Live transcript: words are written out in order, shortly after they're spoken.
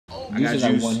I got Juice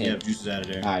juice. one hit. Yep, juice is out of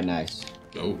there. All right, nice.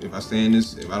 So if I stay in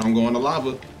this, if I don't go in the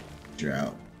lava, You're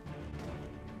out.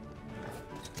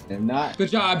 If not, Good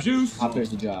job, Juice. I'll finish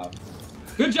the job.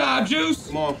 Good job, Juice.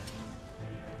 come on.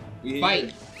 We here.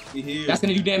 Fight. We here. That's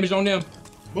gonna do damage on them.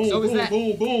 boom, so is boom, that-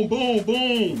 boom, boom, boom,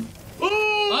 boom.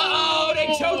 Uh-oh, they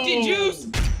choked you, Juice.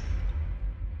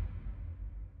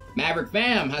 Maverick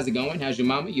fam, how's it going? How's your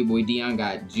mama? Your boy Dion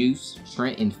got Juice,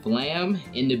 Trent, and Flam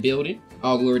in the building.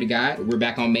 All glory to God. We're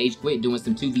back on MageQuit doing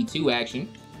some 2v2 action.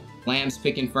 Flam's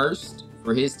picking first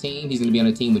for his team. He's gonna be on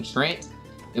a team with Trent.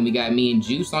 Then we got me and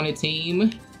Juice on a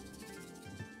team.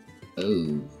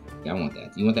 Oh, yeah, I want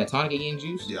that. You want that tonic again,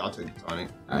 Juice? Yeah, I'll take the tonic.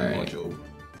 All right.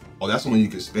 Oh, that's the one you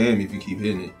can spam if you keep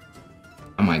hitting it.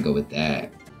 I might go with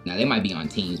that. Now, they might be on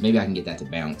teams. Maybe I can get that to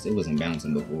bounce. It wasn't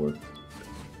bouncing before.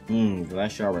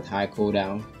 Glass shard with high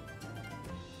cooldown.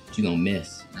 But you gonna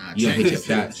miss. Nah, You gonna hit your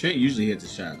shots. Trent usually hits the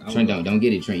shot. Trent, don't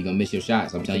get it, Trent. You're gonna miss your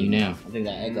shots. I'm telling you now. I think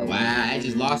that echo. Wow, I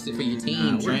just lost it for your team,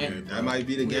 Nah, we're Trent. good. That might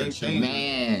be the game changer.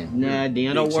 Man. Nah,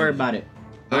 Dion, don't worry about it.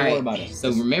 Don't worry about it. So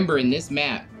remember, in this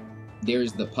map,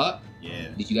 there's the puck Yeah.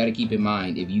 that you got to keep in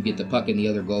mind. If you get the puck in the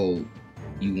other goal,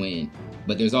 you win.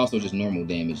 But there's also just normal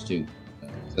damage too. So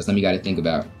that's something you got to think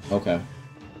about. Okay.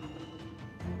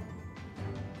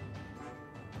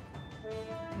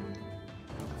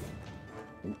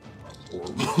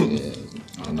 Yeah.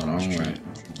 No, all right.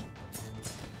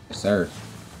 Yes, sir.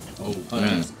 Oh,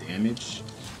 that's damage.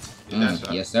 That's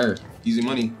Yes, sir. easy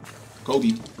money.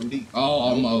 Kobe from deep. Oh,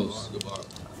 almost. Good block.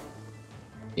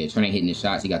 Yeah, Trent ain't hitting his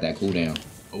shots. He got that cooldown.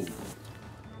 Oh.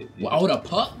 Oh, the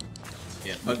puck.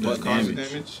 Yeah, puck What does causes damage.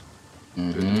 damage?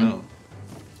 Good to Mm-hmm. know.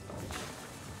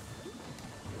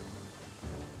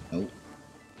 Oh,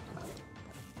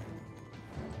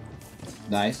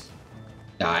 Nice.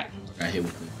 die. Got hit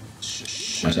with the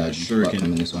Watch out, puck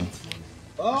coming this way.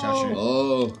 Oh.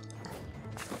 Oh,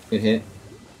 Good hit.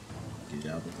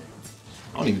 Get out with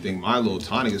it. I don't even think my little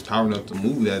tonic is power enough to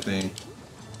move that thing.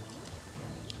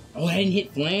 oh, I didn't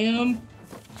hit Flam.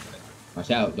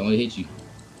 Watch out, don't let it hit you.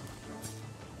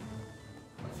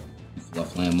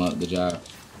 Fluff Flam up, good job.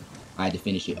 I had to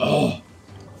finish it. Oh,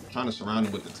 I'm trying to surround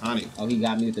him with the tonic. Oh, he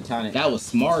got me with the tonic. that was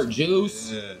smart,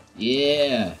 Juice. Yeah.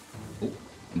 Yeah. Oh,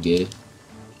 you did.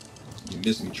 You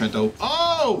missed me, Trento.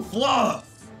 Oh, fluff!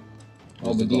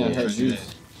 Oh, but Dion had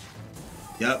juice.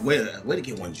 Yeah, way to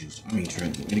get one juice. I mean,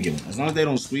 Trent, way to get one. As long as they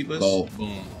don't sweep us, Goal.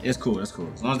 Boom. it's cool. That's cool.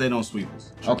 As long as they don't sweep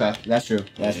us. Okay, that's true.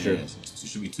 That's true. Yeah, so it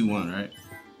should be 2-1, right?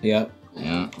 Yep.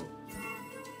 Yeah.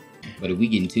 But if we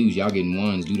getting twos, y'all getting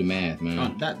ones. Do the math, man.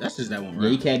 Oh, that's just that one, Yeah,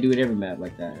 you right? can't do it every map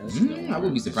like that. That's just that I one wouldn't be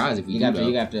round. surprised if we You do got to, though.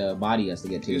 you have to body us to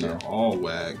get two These there. are all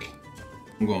whack.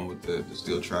 I'm going with the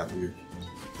steel trap here.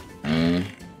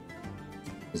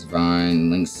 This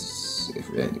vine links if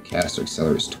the caster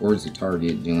accelerates towards the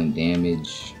target, dealing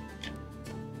damage.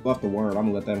 Fuck the worm. I'm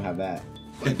gonna let them have that.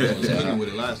 Like that was hitting with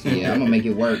it last time. Yeah, I'm gonna make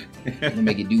it work. I'm gonna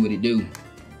make it do what it do.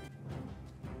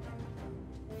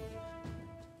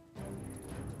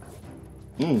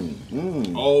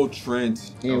 Oh,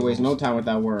 Trent. He ain't waste no time with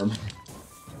that worm.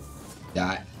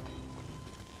 Dot.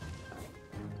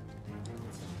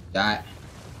 Dot.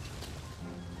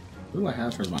 Who do I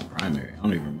have for my primary? I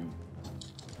don't even remember.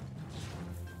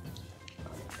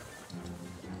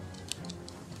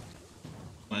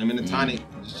 I'm in the tonic.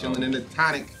 Just chilling in the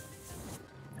tonic.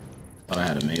 Thought I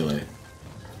had a melee.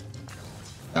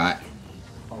 Dot.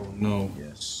 Oh, no.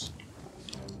 Yes.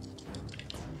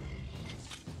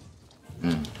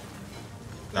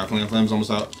 Got Flam's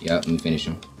almost out. Yep, let me finish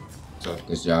him. So,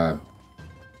 Good job.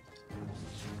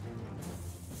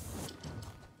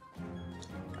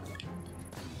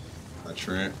 got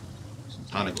Trent. Some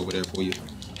tonic over there for you.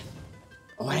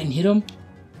 Oh, I didn't hit him?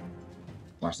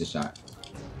 Watch the shot.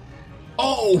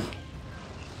 Oh!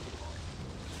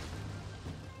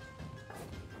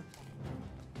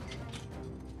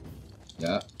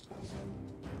 Yup.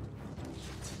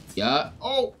 Yup.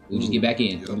 Oh! We'll just get back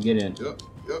in. Yep. Get in.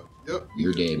 Yep.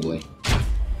 You're dead, boy.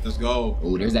 Let's go.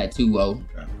 Oh, there's that 2-0.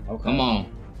 Okay. Come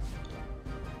on.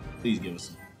 Please give us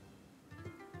some.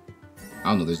 I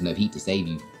don't know if there's enough heat to save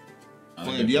you.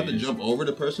 Flam, do you have to jump over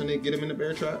the person to get him in the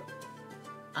bear trap?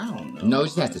 I don't know. No, it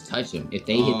just has to touch him. If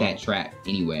they hit that trap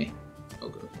anyway.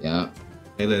 Okay. Yeah.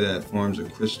 Melee that forms a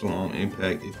crystal on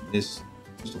impact. If this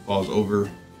crystal falls over,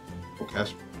 or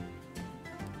cast.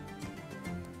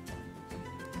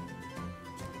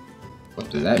 What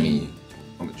does that mean?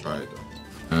 I'm gonna try it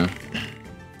though. Huh?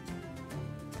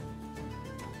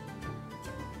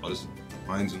 Oh, this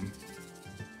finds him.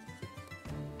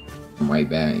 I'm right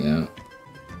back, yeah.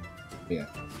 Yeah.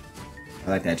 I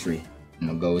like that tree. I'm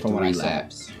gonna go with From what I saw.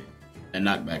 relapse. And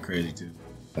knockback crazy too.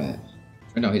 But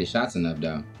I don't hit the shots enough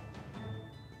though.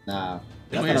 Nah,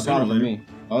 They that's went not a problem for similar. me.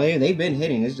 Oh, they've been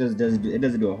hitting. It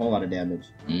doesn't do a whole lot of damage.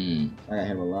 Mm. I got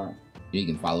hit a lot. You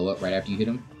can follow up right after you hit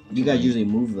him. You guys usually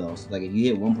move though. So, like if you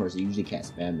hit one person, you usually can't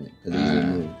spam it because they usually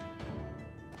move.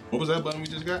 What was that button we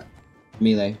just got?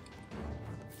 Melee.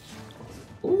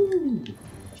 Ooh.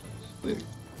 Slick.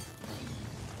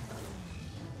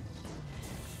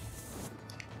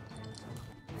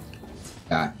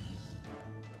 God.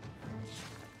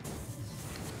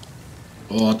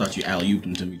 Oh, I thought you alley-ooped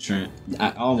him to me, Trent.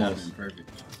 That Almost. would've been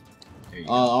perfect. There you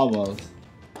go. Almost.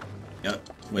 Yep.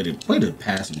 Way to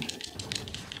pass him.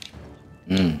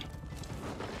 Mm.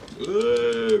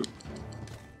 Whoa.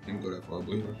 Didn't go that far,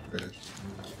 boy. Crash.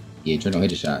 Yeah, Trent don't hit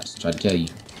the shots. Try to tell you.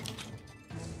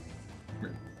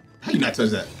 How you not touch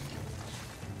that?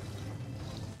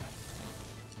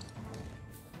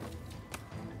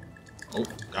 Oh,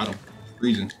 got him.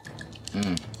 Freezing.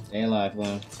 Mm. Stay alive,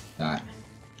 man. God.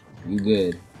 You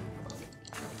good.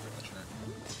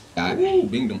 God. Ooh,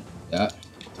 binged him. Yup.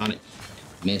 Tonic.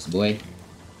 Miss, boy.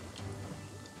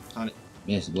 Tonic.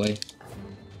 Miss, boy.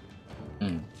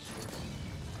 Mm.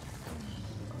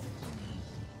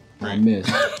 I Right. missed.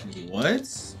 What?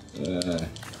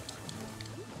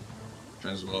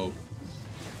 Trent's low.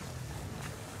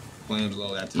 Flame's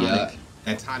low. That Yeah. tonic.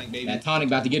 That tonic, baby. That tonic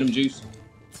about to get him, Juice.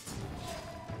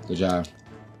 Good job.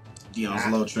 Dion's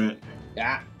low, Trent.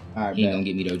 Ah. All right, He ain't man. gonna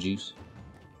get me though, Juice.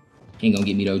 He ain't gonna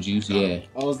get me though, Juice. Yeah.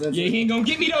 Oh, that's Yeah, he ain't gonna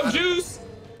get me though, Juice.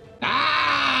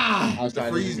 Ah! I was The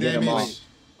trying to freeze just get him damage. off.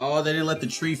 Oh, they didn't let the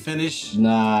tree finish.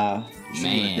 Nah.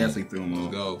 Man. Definitely threw him Let's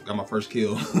off. go. Got my first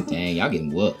kill. Dang, y'all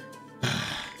getting whooped.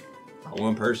 By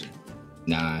one person.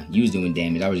 Nah, you was doing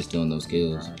damage. I was just stealing those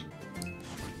kills.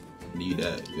 Need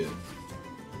that, yeah.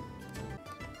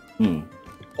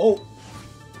 Oh.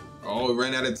 Oh, it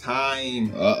ran out of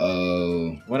time.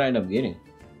 Uh-oh. What I end up getting?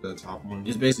 The top one.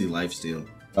 It's basically life steal.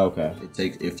 Okay. It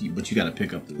takes but you gotta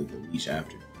pick up the leash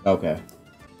after. Okay.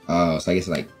 Oh, so I guess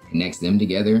it, like connects them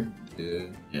together. Yeah.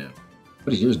 Yeah.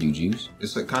 What does yours do, Juice?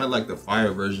 It's like, kind of like the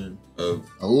fire version of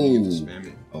Oh. you get to spam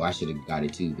it. Oh, I should have got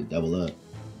it too, but double up.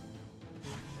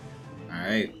 All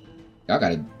right. Y'all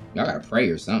gotta pray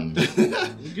or something.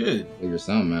 You good. Figure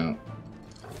something out.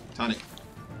 Tonic.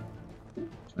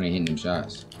 I ain't hitting them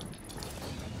shots.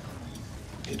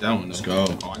 Hit that one though. Let's go.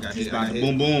 Oh, I got He's hit. I about got to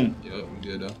hit. boom boom. Yep, we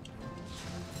good though.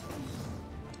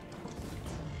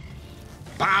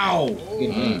 Bow.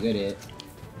 Good hit. Good hit.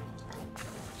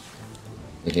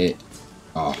 Good hit.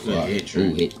 Oh, Good fuck. hit, Ooh,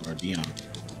 Trent. hit. Or Dion.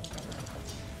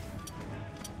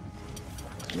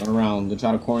 Run around. They'll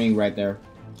try to corner you right there.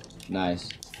 Nice.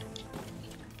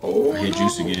 Oh, I hit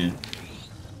Juice again.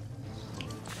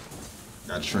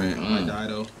 Got Trent. I might die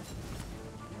though.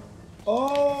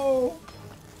 Oh.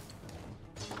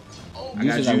 I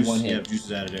got Juice is like Juice. one hit. Yeah, Juice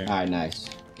is out of there. All right. Nice.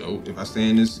 So if I stay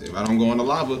in this, if I don't go in the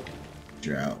lava,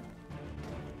 You're out.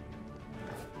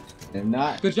 If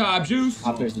not, Good job, Juice.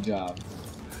 I'll finish the job.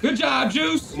 Good job,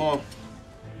 Juice. come on.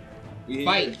 We here.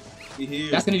 Fight. We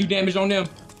here. That's gonna do damage on them.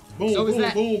 boom, so is boom,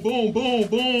 that- boom, boom, boom,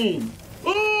 boom.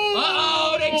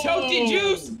 Uh-oh, they choked it,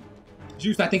 Juice.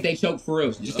 Juice, I think they choked for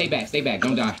real. Just stay back,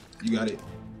 don't die. You got it.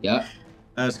 Yup.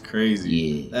 That's crazy.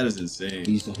 Yeah. That is insane.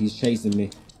 He's chasing me.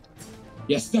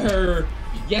 Yes, sir.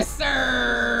 Yes,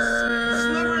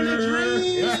 sir. Sliver in the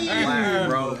dream. Wow,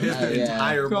 bro. His Yeah.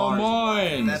 entire Come bar.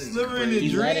 on. That is Sliver in crazy. the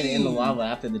He's dream. landing in the lava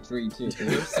after the tree too.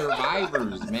 We're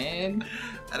survivors, man.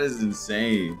 That is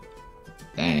insane.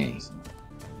 Dang.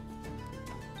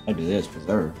 I do this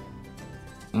preserve.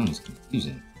 That was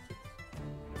confusing.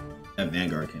 That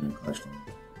Vanguard came in clutch for me.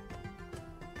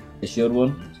 The shield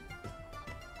one.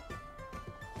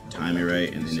 Time it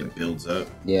right, and then it builds up.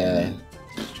 Yeah.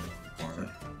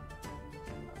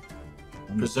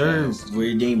 Preserve where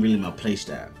it ain't really my play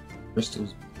style.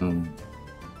 Crystals become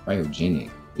cryogenic,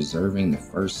 preserving the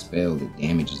first spell that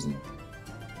damages them.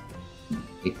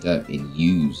 Picked up and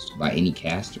used by any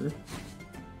caster.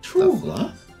 True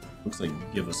bluff. Looks like you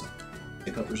give us a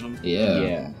pickup or something. Yeah.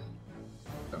 Yeah.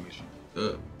 That makes you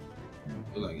good.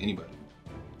 Feel like anybody.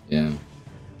 Yeah.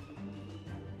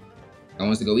 I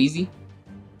wants to go easy?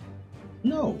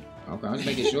 No. Okay, I was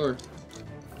making sure.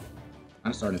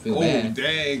 I'm starting to feel Oh bad.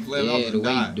 dang, Glenn, I Yeah, was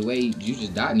the way died. you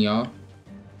just dotting y'all.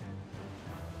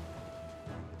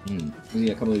 We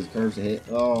got a couple of these curves to hit.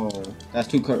 Oh, that's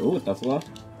two curves. Ooh, what the fuck?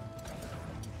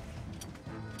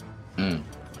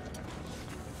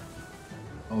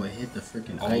 Oh, it hit the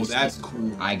freaking Oh, ice. that's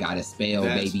cool. I got a spell,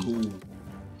 That's baby. cool.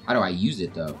 How do I use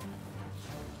it though?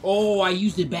 Oh, I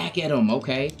used it back at him.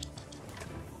 Okay.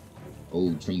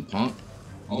 Oh, tree punk.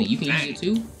 You think you can use it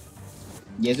too?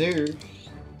 Yes, sir.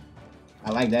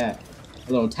 I like that.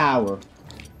 A little tower.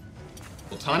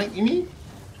 Platonic, you mean?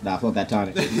 Nah, flip that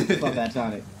tonic. Flip that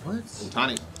tonic. What?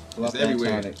 Tonic. Flip It's that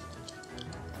everywhere. tonic.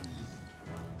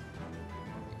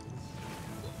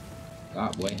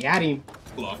 God, boy. Got him.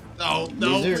 Fluff. No,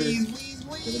 no, Yes, sir. please.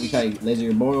 So let me try to laser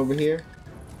your boy over here.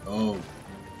 Oh.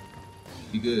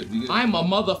 Be good, be good. I'm a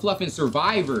mother fluffing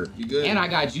survivor. You good? And I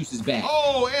got Juice's back.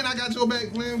 Oh, and I got your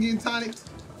back, Flam, getting tonic.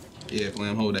 Yeah,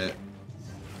 Flam, hold that.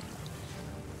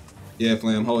 Yeah,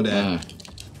 Flam, hold that.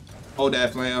 Hold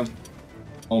that, Flam.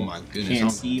 Oh my goodness.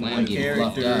 Can't see Flam my getting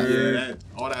fluffed up. character. Yeah,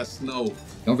 all that snow.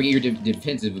 Don't forget your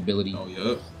defensive ability. Oh,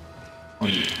 yup.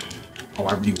 Oh,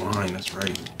 I rewind, that's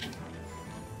right.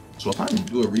 So if I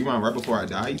do a rewind right before I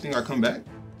die, you think I come back?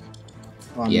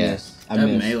 Oh, I Yeah. missed. I That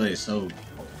missed. melee is so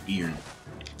weird.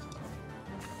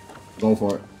 Go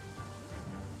for it.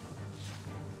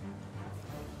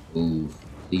 Ooh,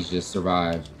 please just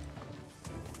survive.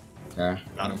 Okay.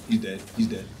 Got him, he's dead, he's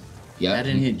dead. Yep. That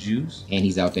didn't hit Juice. And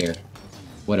he's out there.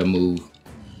 What a move.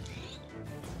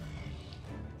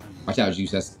 Watch out,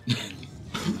 Juice. That's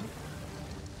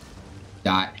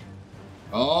Dot.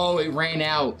 Oh, it ran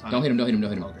out. Don't hit him, don't hit him,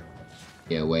 don't hit him. Okay.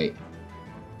 Yeah, wait.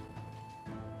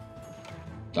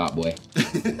 Dot, boy.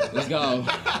 Let's go.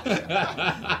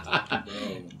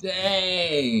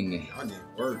 Dang. Y'all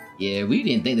didn't work. Yeah, we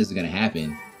didn't think this was gonna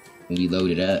happen when we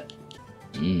loaded up.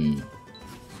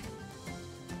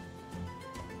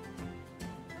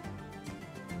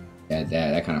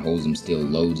 That kind of holds him still,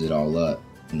 loads it all up,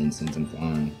 and then sends him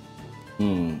flying.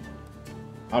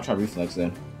 I'll try reflex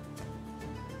then.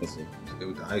 Let's see. Stay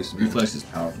with the ice, man. Reflex is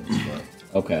powerful as fuck.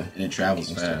 Okay. And it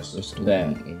travels fast.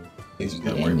 That. You just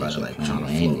gotta worry about it like trying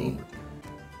to float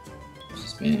over.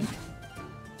 Spin.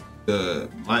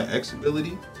 My X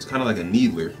ability is kind of like a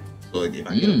needler. So like if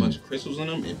I get a bunch of crystals in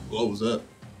them, it blows up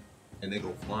and they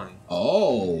go flying.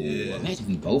 Oh, Yeah. imagine if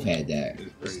we both had that. It's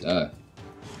Good crazy. stuff.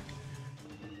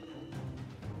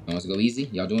 You want us to go easy?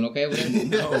 Y'all doing okay with it?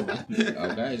 No.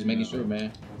 Okay, just making sure,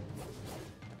 man.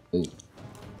 Ooh.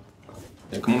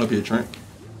 Yeah, come on up here, Trent.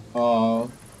 Oh.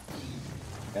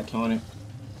 Got tonic.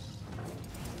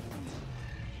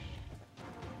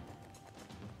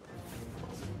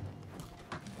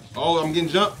 Oh, I'm getting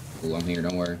jumped. Ooh, I'm here,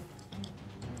 don't worry.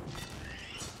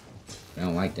 I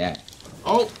don't like that.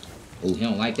 Oh. Ooh, he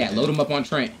don't like that. Load him up on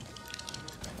Trent.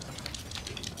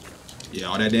 Yeah,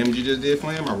 all that damage you just did,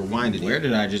 Flam, I rewinded Where it.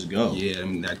 did I just go? Yeah, I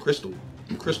mean, that crystal.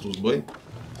 Them crystals, boy.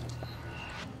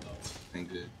 Ain't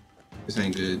good. This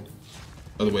ain't good.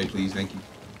 Other way, please. Thank you.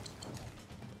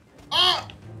 Ah!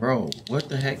 Bro, what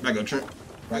the heck? Back up, Trent.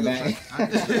 Right Back up, back. Trent.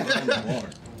 I just climbed the water.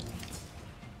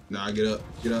 Nah, get up.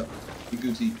 Get up. You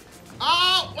Gucci.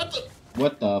 Ah! What the?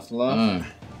 What the fluff?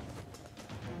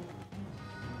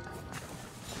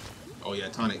 Oh, yeah,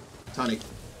 tonic. Tonic.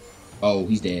 Oh,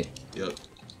 he's dead. Yep.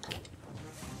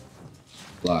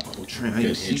 Block. Oh, Trent, I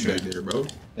didn't Good see hit, back Trent. there, bro.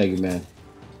 Thank you, man.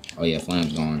 Oh yeah,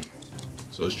 Flam's gone.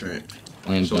 So it's Trent.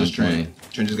 Flam's So done it's Trent. playing.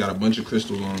 Trent just got a bunch of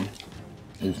crystals on him.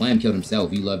 Ooh, Flam killed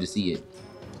himself. You love to see it.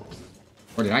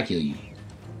 Or did I kill you?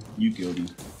 You killed him.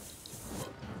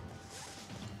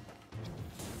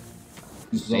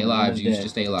 Stay alive, Juice. Just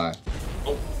stay alive.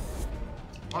 Oh.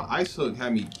 My ice hook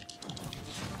had me.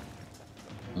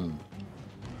 You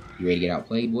ready to get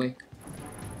outplayed, boy?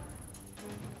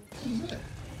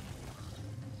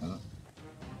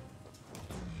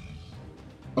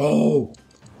 Oh!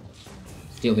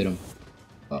 Still hit him.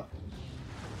 Oh.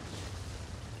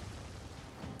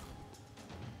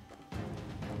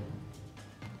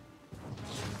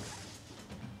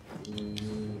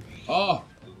 Oh!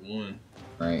 One.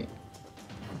 Right.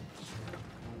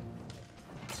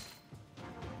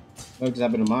 What just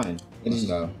happened to mine? It Let's just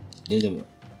go. did it.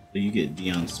 So you get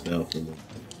Dion's spell for the.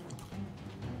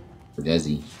 For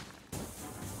Desi.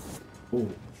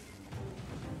 Ooh.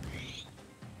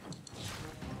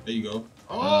 There you go.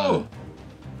 Oh!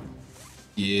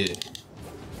 Yeah,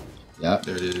 Yep.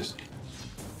 there it is.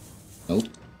 Nope.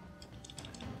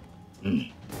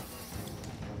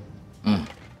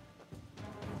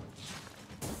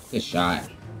 Good shot.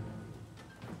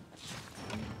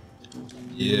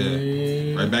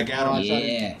 Yeah. Right back at him.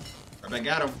 Yeah. Right back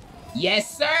at him.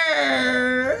 Yes,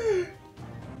 sir!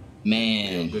 Yeah,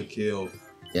 Man. good kill.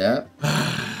 Yep.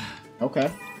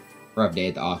 Okay. Rough day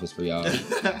at the office for y'all.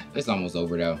 It's almost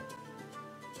over though.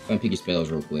 Let me pick your spells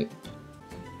real quick.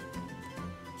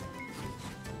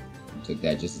 Took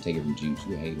that just to take it from Juice.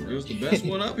 You a hater. It was the best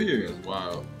one up here. That's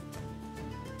wild.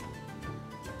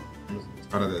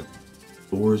 Out of that,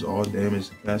 stores all damage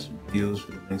the caster deals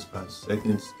for the next 5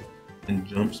 seconds and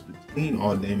jumps between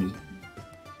all damage.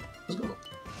 Let's go.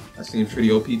 That seems pretty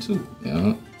OP too.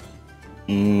 Yeah.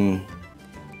 No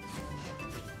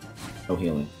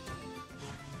healing.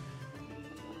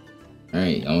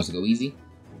 Alright, I want to go easy.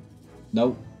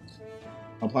 Nope.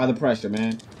 Apply the pressure,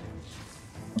 man.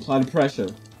 Apply the pressure.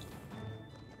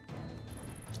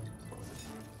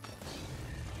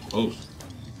 Close.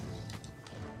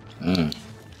 That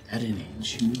didn't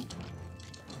hit you.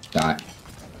 Dot.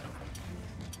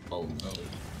 Oh no.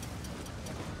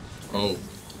 Oh.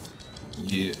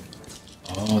 Yeah.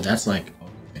 Oh, that's like.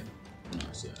 Okay. No,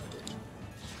 I see how it is.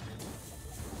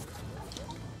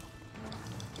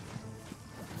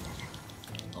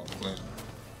 Oh, flam.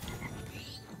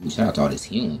 Shout out to all this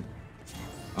healing.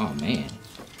 Oh man.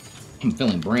 I'm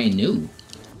feeling brand new.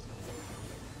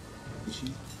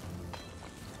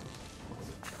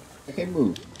 I can't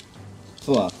move.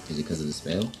 Fluff. Is it because of the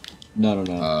spell? No, no,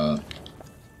 no.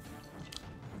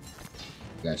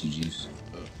 Got you, Juice.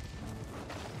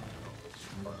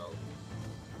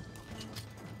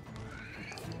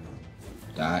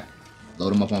 Dot.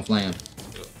 Load him up on Flam.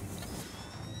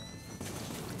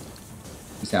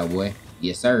 Peace out, boy.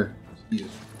 Yes, sir. Yeah.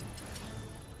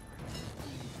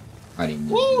 I didn't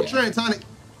Woo, do that. Trent tonic.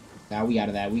 Now we out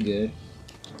of that. We good.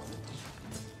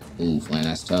 Ooh, Flam,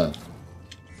 that's tough.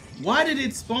 Why did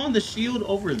it spawn the shield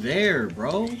over there,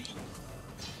 bro?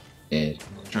 Dead.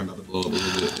 Trying about to blow up a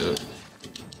little bit.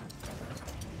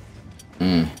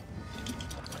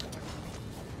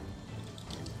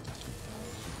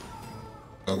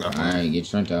 Oh, got Alright, get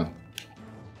Trent out.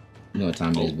 You know what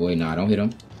time it is, boy. Nah, don't hit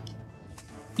him.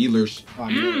 Healers. Oh,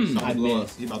 I I blow up.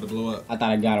 missed. He about to blow up. I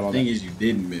thought I got him. The thing is, you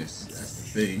didn't miss.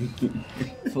 That's the thing.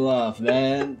 Fluff,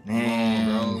 man. Man,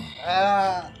 bro.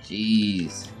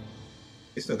 Jeez.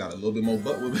 They still got a little bit more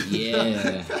butt with it.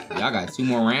 Yeah. Y'all got 2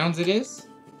 more rounds of this?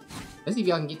 Let's see if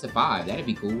y'all can get to 5. That'd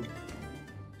be cool.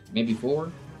 Maybe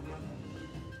 4.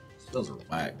 Those are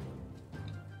whack.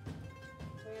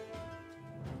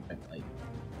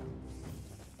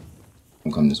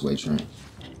 Don't come this way, Trent.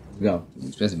 Go.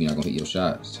 Especially if you're not gonna hit your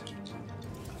shots.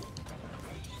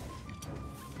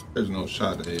 There's no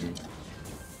shot to hit me.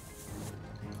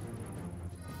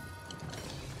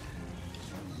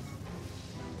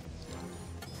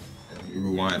 You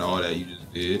rewind all that you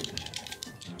just did.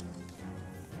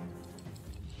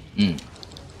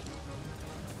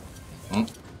 Oh,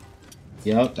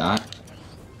 Yep. dot.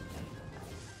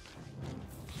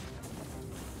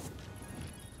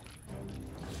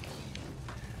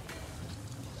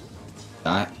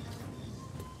 Dot.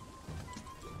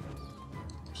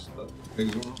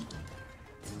 Niggas wrong.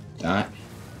 Dot.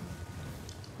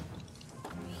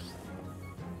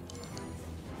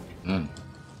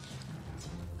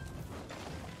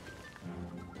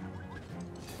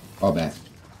 All back.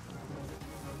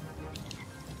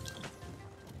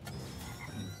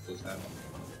 What's happening?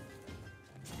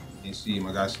 Can't see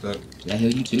my guy stuck. Did I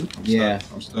heal you too? Yeah.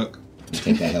 I'm stuck.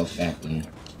 Take that health back, man.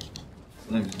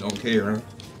 Slim just don't care, huh?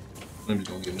 Slim just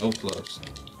don't get no fluffs.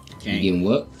 You getting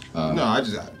what? No, I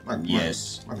just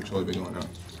Yes. My controller been going out.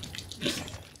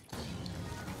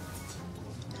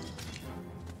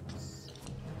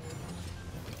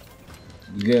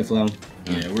 You good, Flo?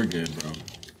 Yeah, we're good, bro.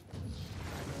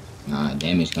 Nah,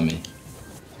 damage coming.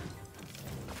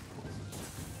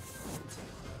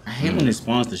 I hate when it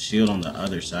spawns the shield on the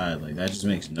other side. Like, that just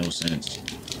makes no sense.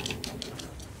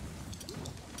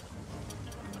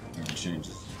 Yeah, I shouldn't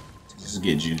just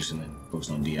get juice and then focus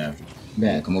on D after.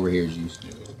 Yeah, come over here, Juice.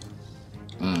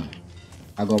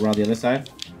 I'll go around the other side.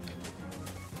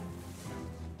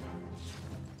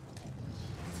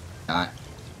 Dot.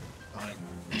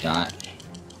 Dot.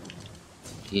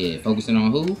 Yeah, focusing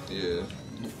on who? Yeah.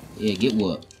 Yeah, get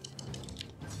what?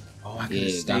 Oh, I could Yeah,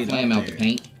 have got stayed Flam up out the there.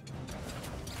 paint.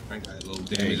 Frank got a little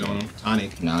damage on him.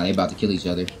 Tonic. Nah, they about to kill each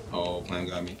other. Oh, Flam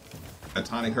got me. That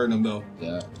tonic hurting him though.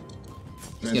 Yeah.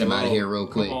 Let's get him out of here real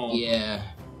quick. Yeah.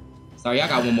 Sorry, I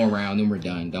got one more round, then we're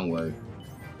done. Don't worry.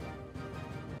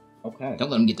 Okay. Don't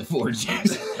let him get the 4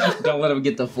 juice. Don't let him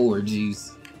get the 4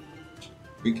 juice.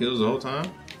 3 kills the whole time?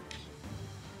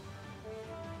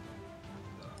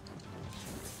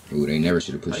 Ooh, they never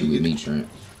should have put you with me, Trent.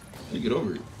 How you get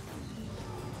over it?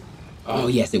 Oh,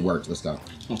 yes, it worked. Let's go.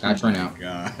 Got Trent out.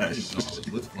 Gosh.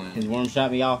 No, let's play. His worm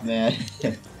shot me off, man.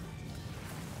 They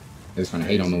was trying to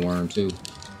hate on the worm, too.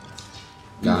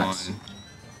 Got.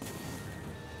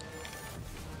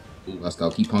 Let's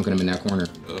go. Keep punking him in that corner.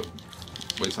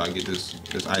 Wait till I get this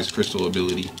ice crystal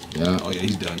ability. Yeah. Oh yeah,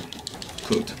 he's done.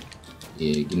 Cooked.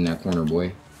 Yeah, get in that corner,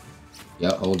 boy.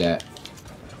 Yep, hold that.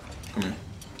 Come here.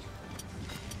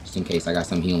 Just in case I got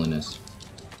some healing us.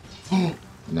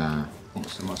 Nah. I'm gonna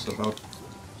send myself out.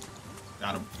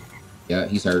 Got him. Yeah,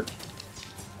 he's hurt.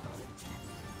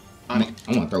 I want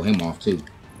to throw him off, too.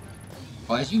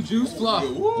 Oh, that's you, Juice Fluff.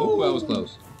 Woo. Ooh, that was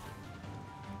close.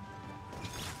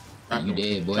 Trapped You him.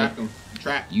 dead, boy. Trapped him. You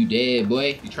trapped. You dead,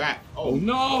 boy. You trapped. Oh,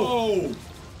 no. Oh.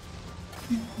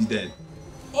 He's dead.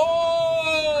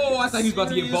 Oh, I thought he was about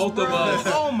to get both of us.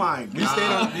 Oh my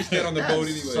god. We stayed on the boat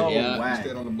anyway. So Yeah. We whack.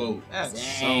 stayed on the boat. That's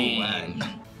so Dang. whack.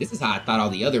 This is how I thought all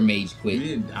the other mage We quit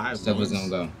didn't die. stuff was once.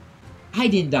 gonna go. I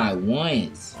didn't die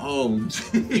once. Oh.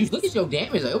 Dude, look at your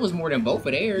damage. It was more than both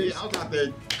of theirs. Yeah, I was out there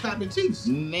clapping cheeks.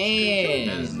 That is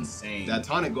Man, insane. That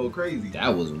tonic go crazy. that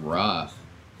was rough.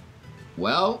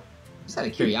 Well, just out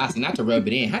of curiosity, not to rub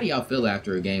it in, how do y'all feel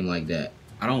after a game like that?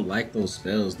 I don't like those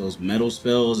spells, those metal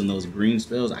spells and those green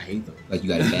spells. I hate those. Like you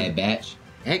got a bad batch?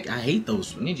 Heck, I hate those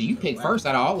spells. Ninja, you picked first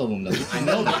out of all of them though. I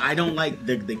know, but I don't like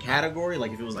the category.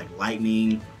 Like if it was like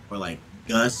lightning or like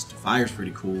gust, fire's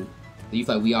pretty cool. So you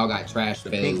feel like we all got trash The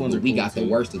pink spells, ones but are we cool, got the too.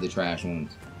 worst of the trash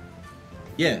ones.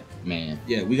 Yeah, Man,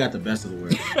 yeah, we got the best of the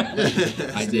worst.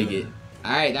 I dig it.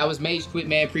 All right, that was Mage Quit,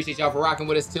 man. Appreciate y'all for rocking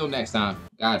with us. Till next time.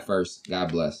 God first.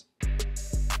 God bless.